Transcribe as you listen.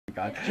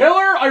God.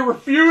 Killer, I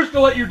refuse to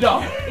let you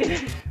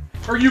die.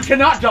 Or you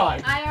cannot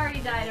die. I already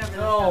died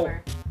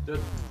over the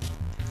summer.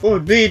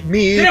 Forbid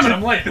me. Damn it,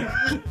 I'm late.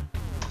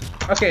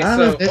 Okay,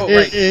 so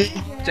right,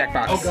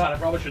 Jackbox. Oh god, I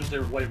probably shouldn't say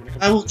late when it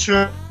comes. I will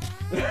try.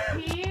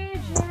 PJ.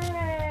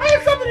 I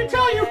have something to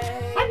tell you.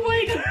 I'm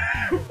late.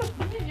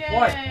 PJ.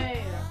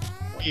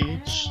 What?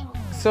 Each.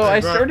 So I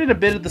started a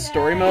bit of the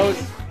story mode.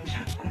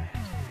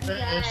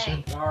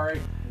 Yay.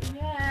 Sorry.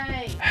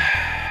 Yay.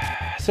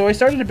 So I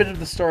started a bit of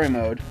the story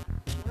mode,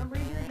 Remember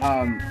your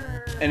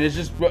hair. and it's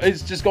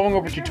just going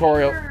over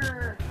tutorial.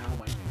 Hair. Ow,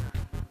 my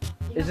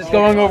finger. It's just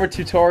going over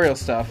tutorial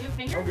stuff. You have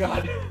fingers? Oh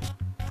god.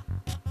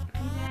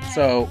 PJ.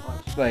 So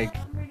like,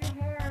 Remember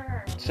your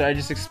hair. should I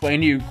just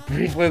explain to you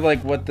briefly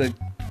like what the?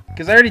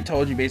 Because I already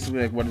told you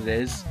basically like what it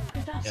is.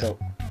 Christoph, So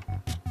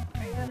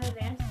are you going to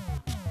dance?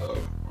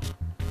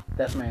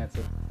 that's my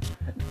answer.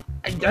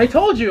 I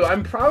told you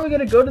I'm probably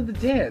gonna go to the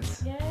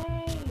dance. Yay.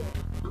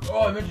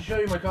 Oh, I meant to show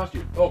you my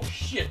costume. Oh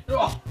shit.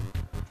 Oh,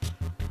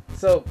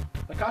 So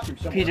my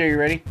costume's somewhere. PJ, you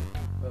ready?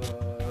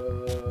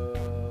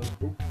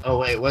 Oh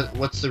wait,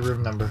 what's the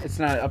room number? It's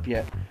not up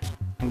yet.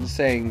 I'm just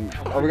saying,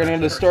 are we gonna go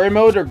to the story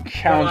mode or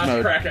challenge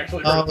mode? Crack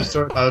actually Oh, hurts.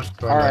 story mode.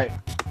 All right.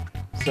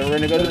 So we're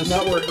gonna go to That's the.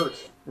 not where it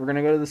hurts. We're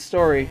gonna go to the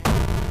story.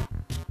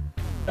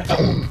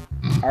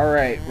 All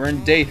right, we're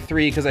in day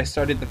 3 because I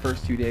started the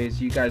first 2 days.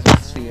 You guys will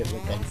see it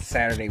like on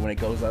Saturday when it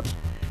goes up.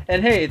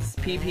 And hey, it's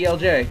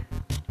PPLJ.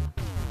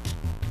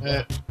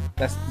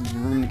 That's the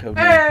room code.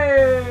 name.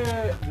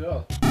 Hey!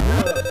 Ugh.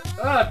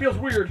 Ah, it feels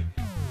weird.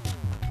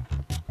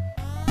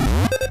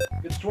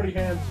 It's 20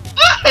 hands.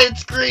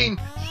 It's green.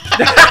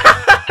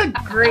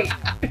 Great.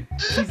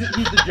 He's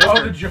the Oh,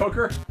 Joker, the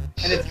Joker.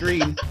 and it's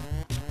green.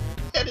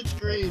 And it's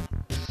green.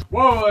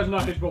 Whoa, that's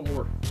not how you spell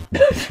Lord.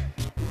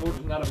 Lord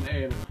does not have an A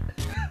in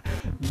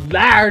it.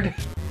 Lard.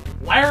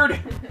 Laird!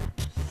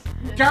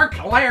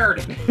 Dark Laird!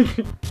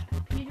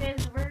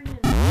 PJ's a virgin.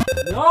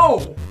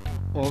 No!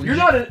 Well, You're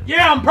not a.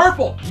 Yeah, I'm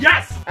purple!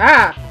 Yes!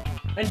 Ah.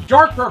 And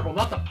dark purple,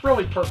 not the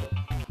frilly purple.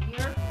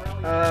 You're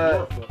brilliant.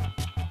 You're purple.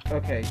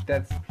 Okay,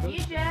 that's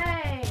PJ.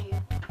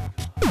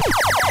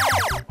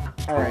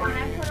 all right. Can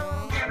I put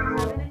a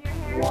little ribbon in your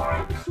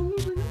hair?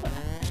 Absolutely not.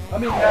 I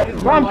mean, that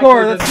is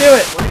Romcore, let's do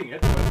it. Rating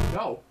it, but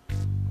no.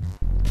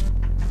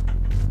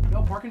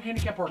 No, parking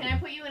handicap parking. Can I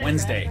put you in a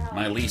Wednesday, dress?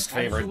 my least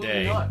favorite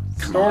Absolutely day. not.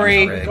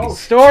 Story. Greg.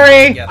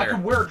 Story. I Together.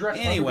 could wear a dress.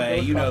 Anyway,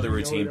 you know the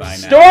routine by now.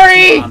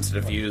 Story! Bombs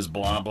to defuse,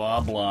 blah, blah,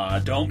 blah.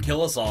 Don't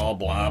kill us all,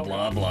 blah,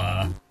 blah,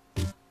 blah.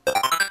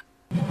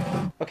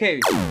 Okay.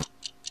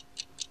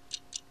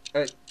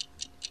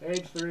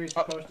 Page 3 is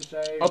supposed to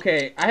say.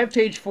 Okay, I have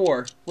page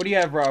 4. What do you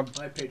have, Rob?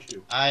 I have page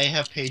 2. I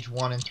have page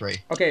 1 and 3.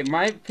 Okay,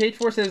 my page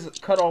 4 says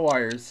cut all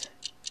wires.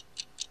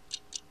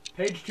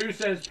 Page 2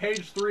 says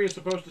page 3 is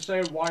supposed to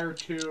say wire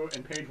 2,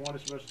 and page 1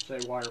 is supposed to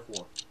say wire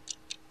 4.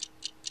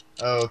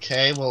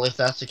 Okay, well if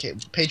that's the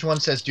case, page 1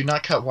 says do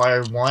not cut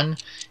wire 1,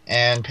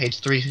 and page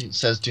 3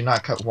 says do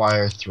not cut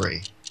wire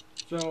 3.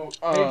 So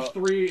page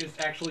 3 is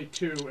actually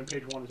 2, and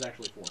page 1 is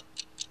actually 4.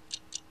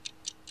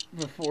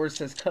 The 4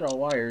 says cut all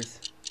wires.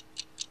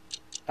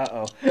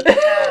 Uh-oh.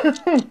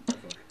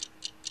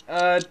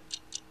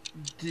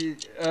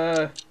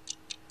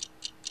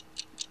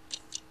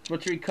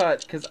 What should we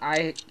cut? Because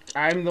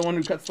I'm the one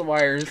who cuts the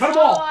wires. Cut them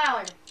all!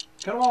 Call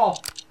Cut them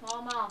all!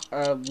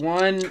 them all.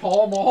 1,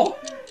 Call them all!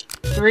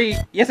 3.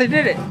 Yes, I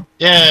did it!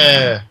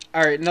 Yeah!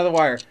 Alright, another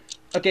wire.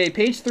 Okay,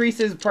 page 3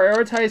 says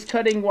prioritize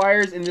cutting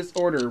wires in this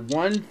order.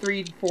 1,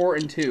 3, 4,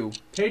 and 2.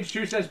 Page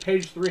 2 says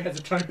page 3 has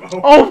a typo.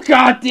 Oh,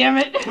 god damn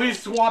it!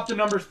 Please swap the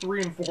numbers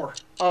 3 and 4.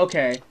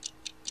 Okay.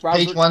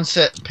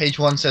 Page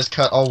 1 says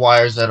cut all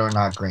wires that are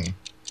not green.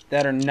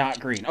 That are not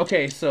green.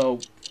 Okay, so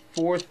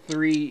 4,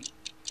 3,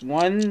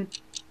 1.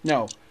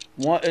 No.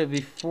 1. It would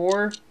be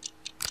 4,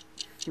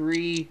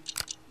 3,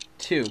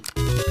 2.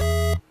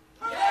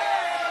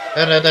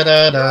 Excited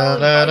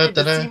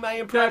to see my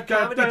improv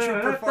comedy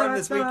troupe perform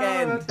this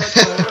weekend.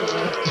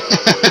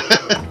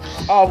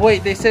 Oh,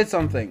 wait, they said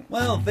something.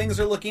 Well, things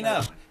are looking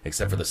up.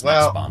 Except for this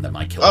Well, next bomb that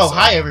might kill Oh, us all.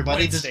 hi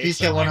everybody, this is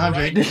Wednesday, BSK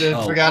 100.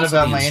 Oh, Forgot also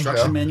about the my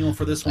instruction intro. manual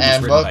for this one And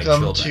is written by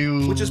welcome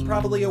children, to- which is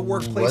probably a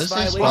What workplace is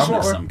this? violation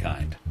of Bumper? some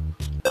kind.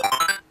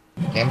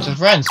 Games with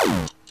friends.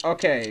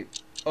 Okay.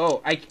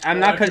 Oh, I'm Oh,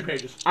 not I have 2 cutting.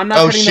 pages. I'm not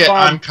Oh cutting shit, the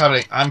bomb.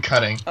 I'm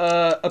cutting.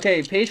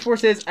 Okay, page 4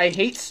 says, I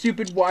hate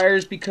stupid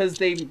wires because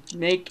they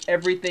make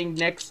everything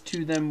next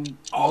to them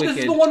Oh, wicked.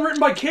 this is the one written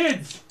by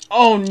kids!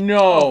 Oh, no.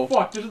 Oh,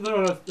 fuck, this is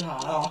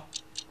the...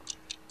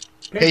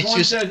 Page Page 1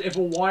 two- says, if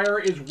a wire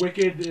is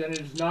wicked, then it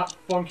is not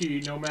funky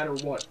no matter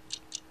what.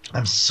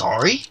 I'm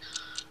sorry?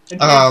 And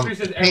page 3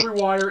 says, every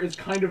wire is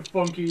kind of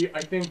funky. I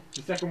think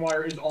the second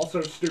wire is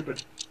also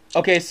stupid.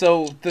 Okay,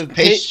 so the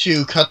Page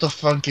 2, cut the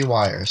funky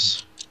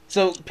wires.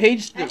 So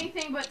page.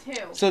 Anything but 2.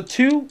 So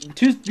two's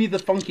be the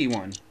funky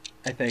one,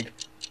 I think.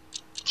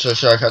 So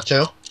should I cut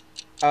 2?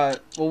 Well,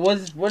 what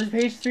does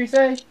page 3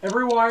 say?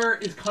 Every wire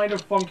is kind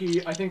of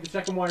funky. I think the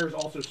second wire is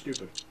also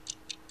stupid.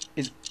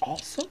 Is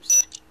also.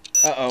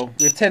 Uh-oh,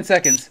 we have 10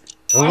 seconds.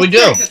 What do we do?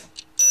 This.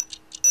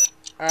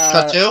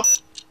 Cut 2?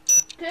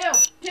 2.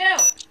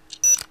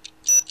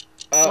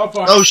 Oh,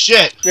 fuck. Oh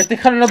shit! We have to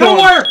cut another Cut one.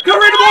 wire! Cut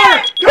right to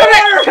wire! Cut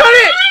wire! Cut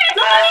it!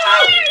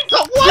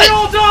 Oh, We what?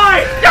 all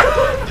die!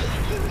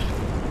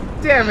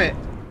 Damn it.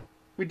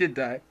 We did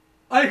die.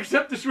 I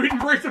accept the sweet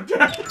embrace of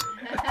death.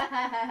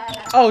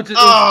 Oh, just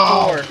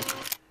Oh. 4.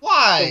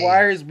 Why? The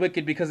wire is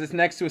wicked because it's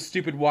next to a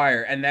stupid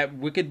wire, and that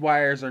wicked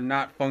wires are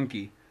not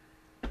funky.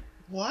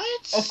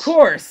 What? Of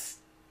course.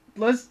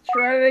 Let's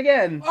try it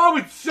again. Oh,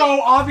 it's so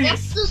What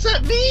obvious. does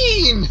that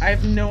mean? I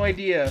have no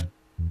idea.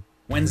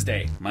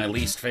 Wednesday, my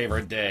least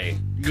favorite day.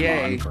 Come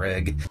Yay. on,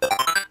 Craig.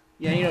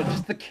 Yeah, you know,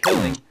 just the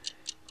killing.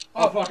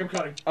 Oh, fuck, I'm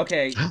cutting.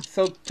 Okay,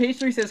 so page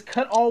 3 says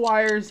cut all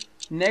wires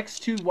next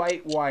to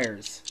white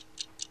wires.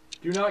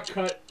 Do not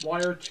cut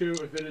wire 2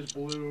 if it is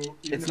blue, even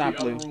It's if not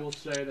the blue. other rules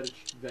say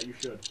that you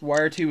should.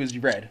 Wire 2 is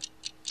red.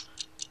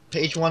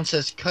 Page 1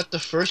 says cut the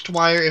first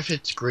wire if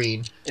it's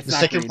green, It's the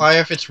not second green.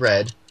 wire if it's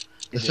red,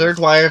 the It third is.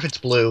 wire if it's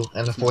blue,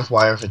 and the fourth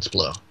wire if it's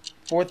blue.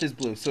 4th is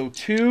blue. So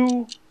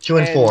 2 2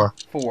 and 4.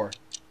 4.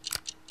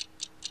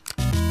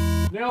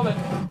 Nailed it.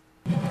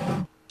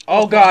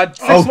 Oh god.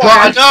 6 Oh god,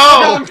 wires. Oh,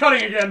 no! I'm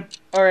cutting again.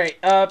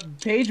 Alright,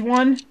 page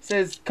 1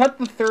 says cut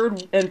the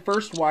third and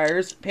first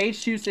wires.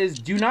 Page 2 says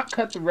do not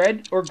cut the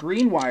red or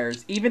green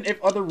wires, even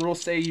if other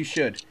rules say you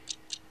should.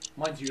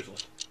 Mine's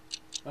useless.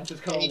 Mine says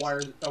cut all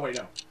wires. Oh, wait,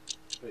 no.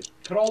 Wait.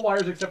 Cut all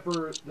wires except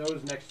for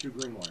those next to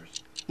green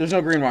wires. There's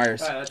no green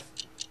wires. That's...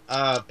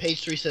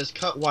 Page 3 says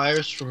cut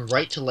wires from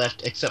right to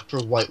left except for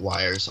white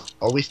wires.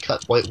 Always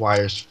cut white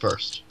wires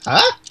first.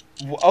 Huh?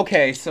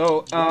 Okay,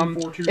 so,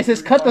 1, 4, 2, it says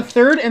 3, cut the 5.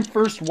 third and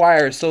first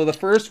wires. So the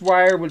first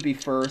wire would be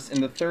first,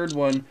 and the third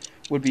one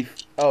would be...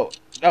 Oh,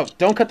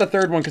 don't cut the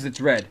third one because it's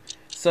red.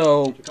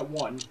 So, So cut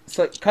 1.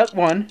 cut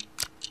 1.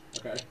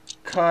 Okay.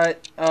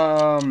 Cut,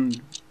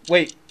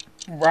 wait,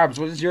 Robs,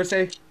 what does yours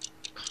say?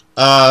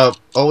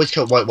 Always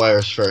cut white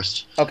wires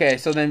first. Okay,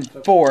 so then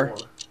So 4.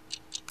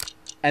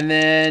 And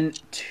then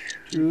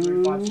 2,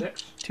 3, 5,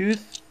 6. 2...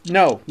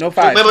 No, 5.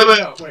 Wait.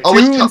 No, wait.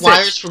 Always 2 and cut 6.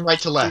 wires from right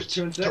to left.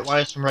 2 and 6? Cut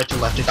wires from right to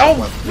left except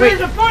one. Wait,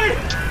 There's a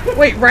fight!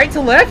 wait, right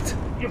to left?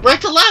 Right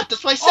to left,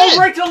 that's what I said! Oh,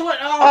 right to left!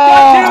 Oh,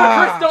 God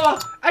damn it,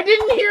 Kristoff! I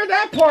didn't hear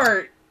that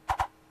part.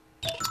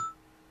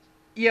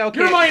 Yeah,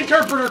 okay. You're my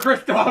interpreter,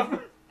 Kristoff!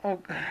 Oh,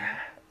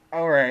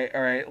 all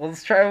right.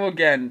 Let's try them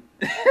again.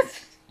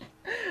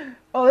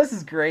 Oh, this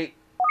is great.